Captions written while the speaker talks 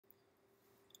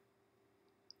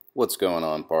What's going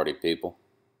on, party people?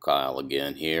 Kyle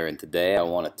again here, and today I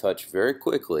want to touch very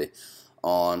quickly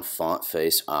on font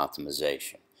face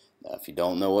optimization. Now, if you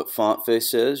don't know what font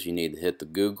face is, you need to hit the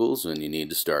Googles and you need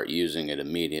to start using it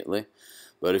immediately.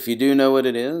 But if you do know what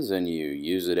it is and you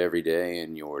use it every day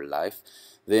in your life,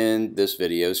 then this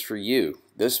video is for you.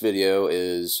 This video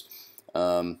is,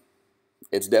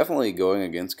 it's definitely going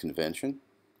against convention.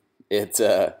 It's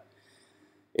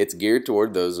it's geared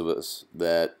toward those of us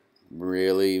that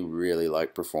really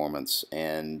like performance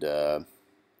and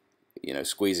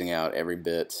squeezing out every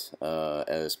bit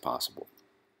as possible.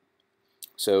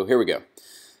 So here we go.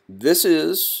 This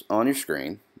is on your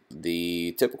screen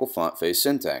the typical font face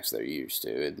syntax that you're used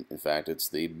to. In fact, it's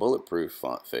the bulletproof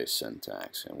font face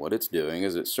syntax, and what it's doing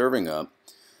is it's serving up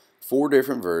 4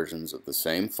 different versions of the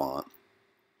same font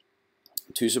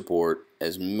to support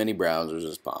as many browsers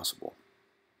as possible.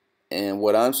 And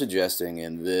what I'm suggesting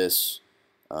in this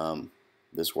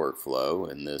this workflow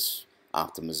and this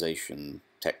optimization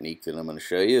technique that I'm going to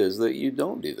show you is that you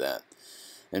don't do that.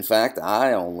 In fact,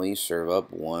 I only serve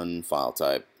up one file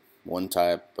type,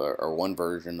 one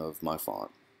version of my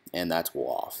font, and that's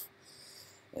WOFF.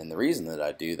 And the reason that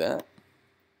I do that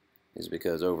is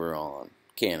because over on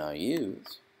Can I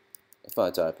Use, if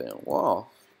I type in WOFF,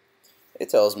 it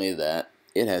tells me that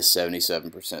it has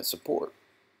 77% support.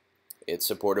 It's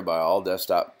supported by all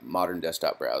modern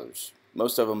desktop browsers.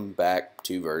 Most of them back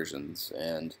 2 versions,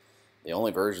 and the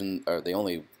only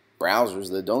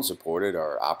browsers that don't support it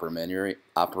are Opera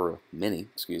Mini,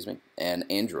 and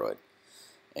Android.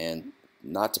 And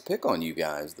not to pick on you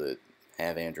guys that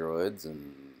have Androids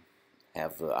and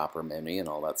have the Opera Mini and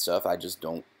all that stuff, I just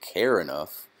don't care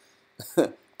enough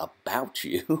about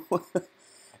you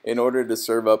in order to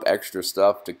serve up extra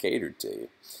stuff to cater to you.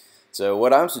 So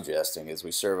what I'm suggesting is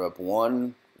we serve up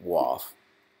one WOFF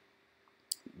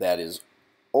that is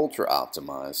ultra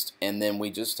optimized, and then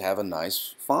we just have a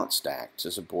nice font stack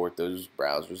to support those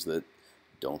browsers that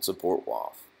don't support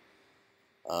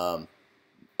WOFF.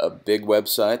 A big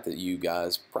website that you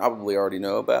guys probably already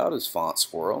know about is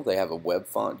Squirrel. They have a web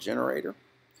font generator,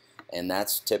 and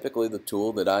that's typically the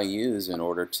tool that I use in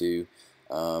order to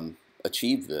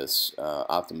achieve this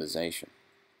optimization.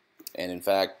 And in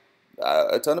fact,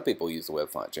 a ton of people use the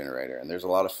Webfont generator, and there's a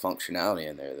lot of functionality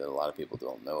in there that a lot of people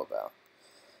don't know about.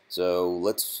 So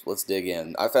let's dig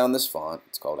in. I found this font.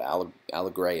 It's called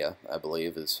Allegra, I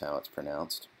believe is how it's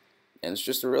pronounced, and it's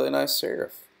just a really nice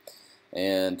serif.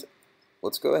 And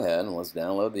let's go ahead and let's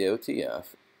download the OTF.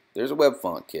 There's a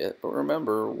Webfont kit, but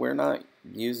remember, we're not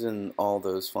using all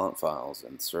those font files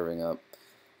and serving up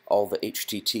all the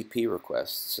HTTP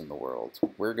requests in the world.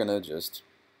 We're gonna just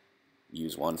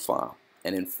use one file.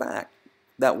 And in fact,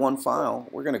 that one file,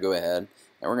 we're going to go ahead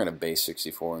and we're going to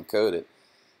base64 encode it,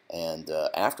 and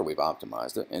after we've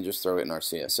optimized it, and just throw it in our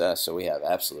CSS, so we have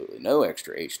absolutely no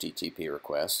extra HTTP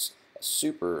requests, a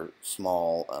super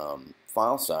small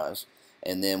file size,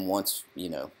 and then once,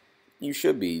 you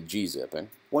should be gzipping.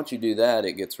 Once you do that,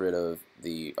 it gets rid of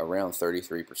the around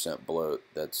 33% bloat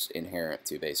that's inherent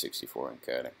to base64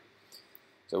 encoding.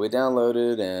 So we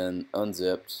downloaded and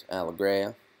unzipped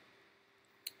Allegra.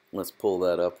 Let's pull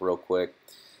that up real quick,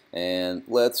 and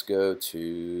let's go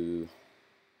to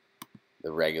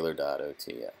the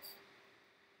regular.otf.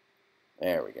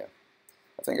 There we go.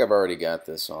 I think I've already got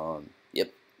this on.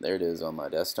 Yep, there it is on my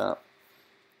desktop.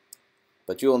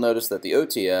 But you'll notice that the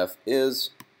OTF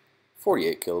is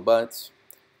 48 kilobytes.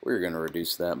 We're going to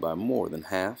reduce that by more than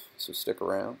half, so stick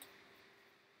around.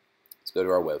 Let's go to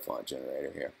our web font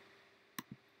generator here.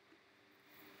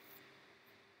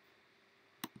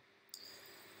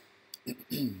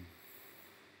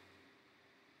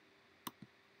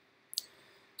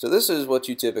 So this is what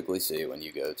you typically see when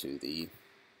you go to the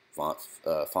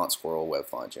Font Squirrel web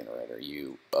font generator.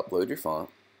 You upload your font,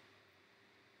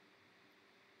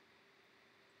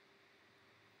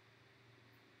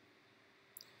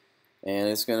 and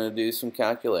it's going to do some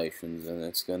calculations, and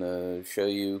it's going to show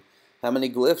you how many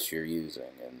glyphs you're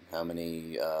using and how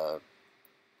many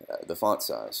the font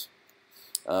size.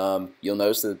 You'll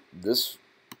notice that this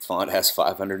font has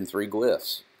 503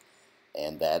 glyphs,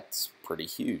 and that's pretty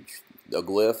huge. A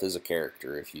glyph is a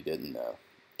character, if you didn't know.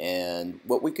 And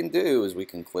what we can do is we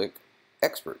can click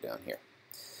Expert down here,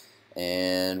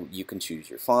 and you can choose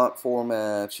your font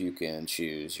formats, you can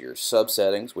choose your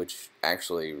subsettings, which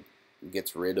actually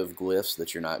gets rid of glyphs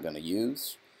that you're not going to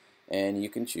use, and you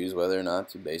can choose whether or not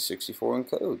to base64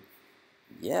 encode.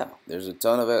 Yeah, there's a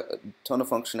ton of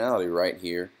functionality right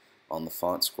here on the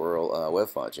Font Squirrel web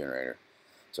font generator.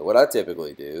 So what I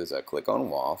typically do is I click on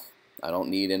WOFF. I don't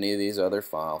need any of these other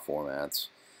file formats.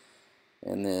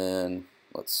 And then,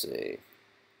 let's see,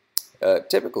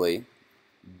 typically,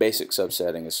 basic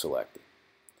subsetting is selected,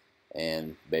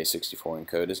 and base64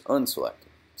 encode is unselected.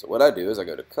 So what I do is I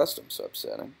go to custom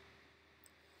subsetting,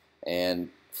 and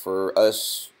for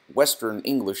us Western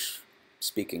English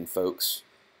speaking folks,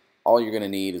 all you're going to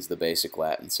need is the basic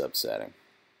Latin subsetting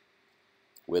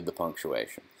with the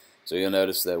punctuation. So you'll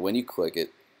notice that when you click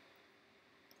it,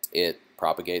 it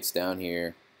propagates down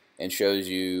here and shows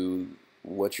you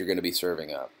what you're going to be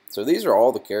serving up. So these are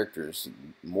all the characters,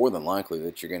 more than likely,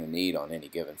 that you're going to need on any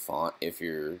given font if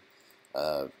you're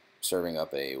serving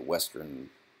up a Western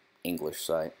English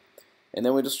site. And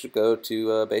then we just go to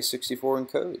base64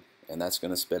 encode, and that's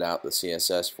going to spit out the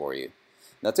CSS for you.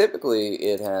 Now typically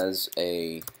it has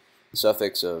a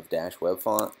suffix of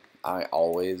 -Webfont. I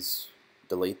always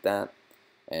delete that,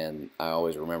 and I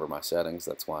always remember my settings.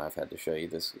 That's why I've had to show you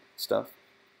this stuff.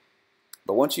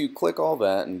 But once you click all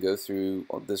that and go through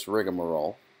this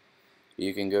rigmarole,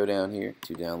 you can go down here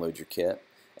to download your kit,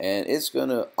 and it's going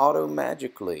to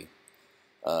auto-magically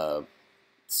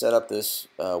set up this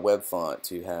web font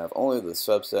to have only the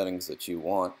subsettings that you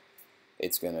want.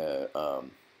 It's going to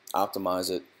optimize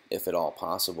it if at all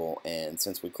possible, and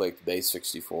since we clicked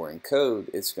base64 encode,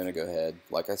 it's going to go ahead,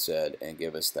 like I said, and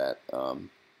give us that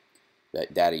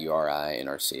that data URI in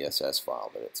our CSS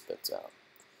file that it spits out.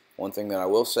 One thing that I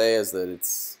will say is that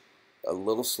it's a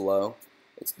little slow.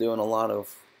 It's doing a lot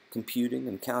of computing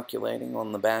and calculating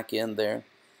on the back end there,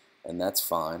 and that's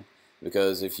fine,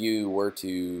 because if you were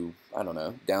to, I don't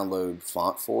know, download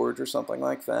FontForge or something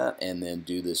like that and then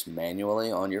do this manually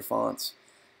on your fonts,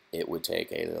 it would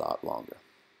take a lot longer.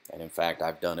 And in fact,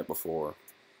 I've done it before,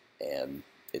 and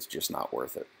it's just not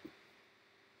worth it.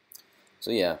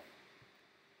 So yeah,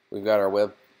 we've got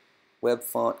our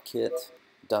Webfont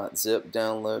kit.zip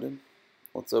downloaded.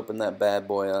 Let's open that bad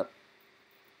boy up,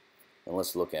 and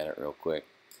let's look at it real quick.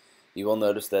 You will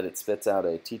notice that it spits out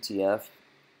a TTF,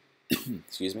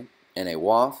 excuse me, and a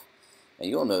WOFF, and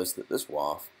you'll notice that this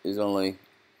WOFF is only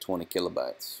 20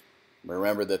 kilobytes.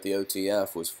 Remember that the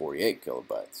OTF was 48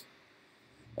 kilobytes.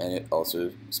 And it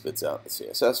also spits out the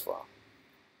CSS file,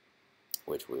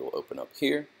 which we will open up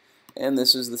here, and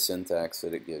this is the syntax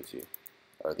that it gives you,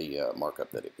 or the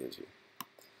markup that it gives you.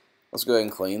 Let's go ahead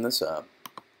and clean this up.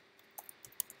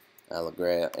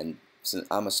 Allegria, and since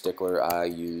I'm a stickler, I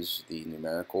use the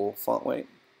numerical font weight.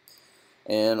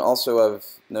 And also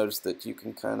I've noticed that you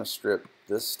can kind of strip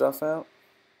this stuff out.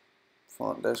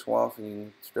 Font-WOFF, and you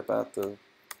can strip out the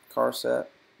car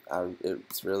set.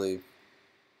 It's really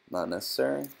not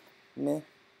necessary. Meh.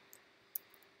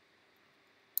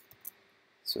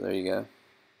 So there you go.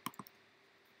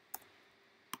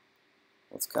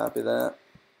 Let's copy that.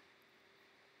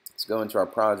 Let's go into our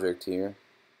project here,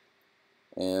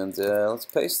 and let's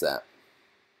paste that.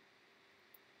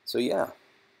 So yeah,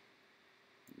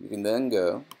 you can then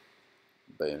go,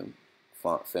 boom,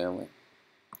 font family,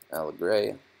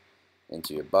 Allegria,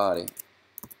 into your body.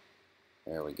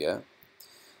 There we go.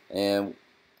 And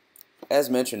as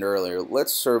mentioned earlier,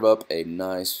 let's serve up a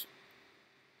nice,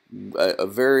 a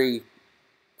very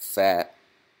fat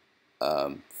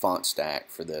font stack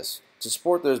for this to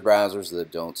support those browsers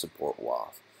that don't support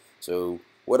WOFF. So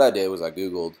what I did was I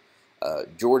Googled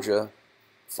Georgia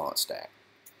font stack,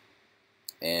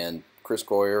 and Chris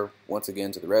Coyer, once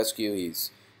again to the rescue.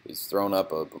 He's thrown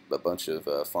up a bunch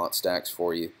of font stacks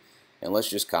for you, and let's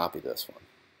just copy this one.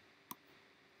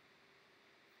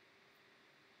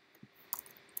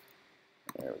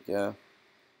 There we go.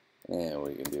 And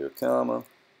we can do a comma.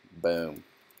 Boom.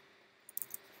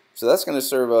 So that's going to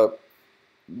serve up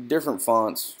different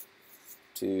fonts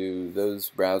to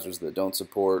those browsers that don't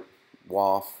support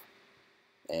WOFF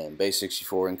and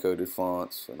base64 encoded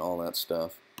fonts and all that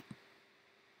stuff.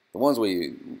 The ones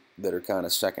that are kind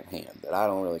of secondhand, that I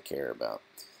don't really care about.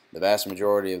 The vast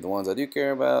majority of the ones I do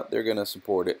care about, they're going to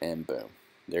support it, and boom.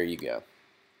 There you go.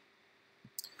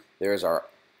 There's our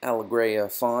Allegria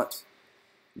font.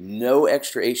 No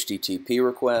extra HTTP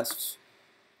requests,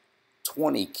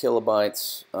 20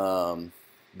 kilobytes base64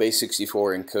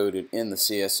 encoded in the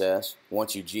CSS.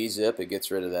 Once you gzip, it gets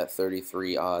rid of that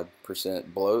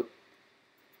 33% bloat,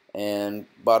 and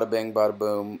bada bing, bada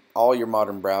boom, all your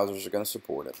modern browsers are going to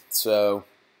support it. So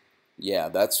yeah,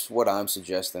 that's what I'm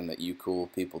suggesting that you cool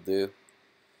people do,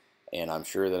 and I'm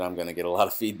sure that I'm going to get a lot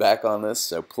of feedback on this,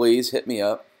 so please hit me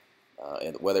up.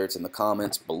 Whether it's in the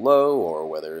comments below or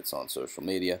whether it's on social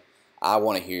media, I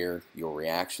want to hear your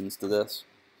reactions to this.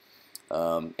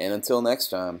 And until next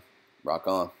time, rock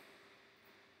on.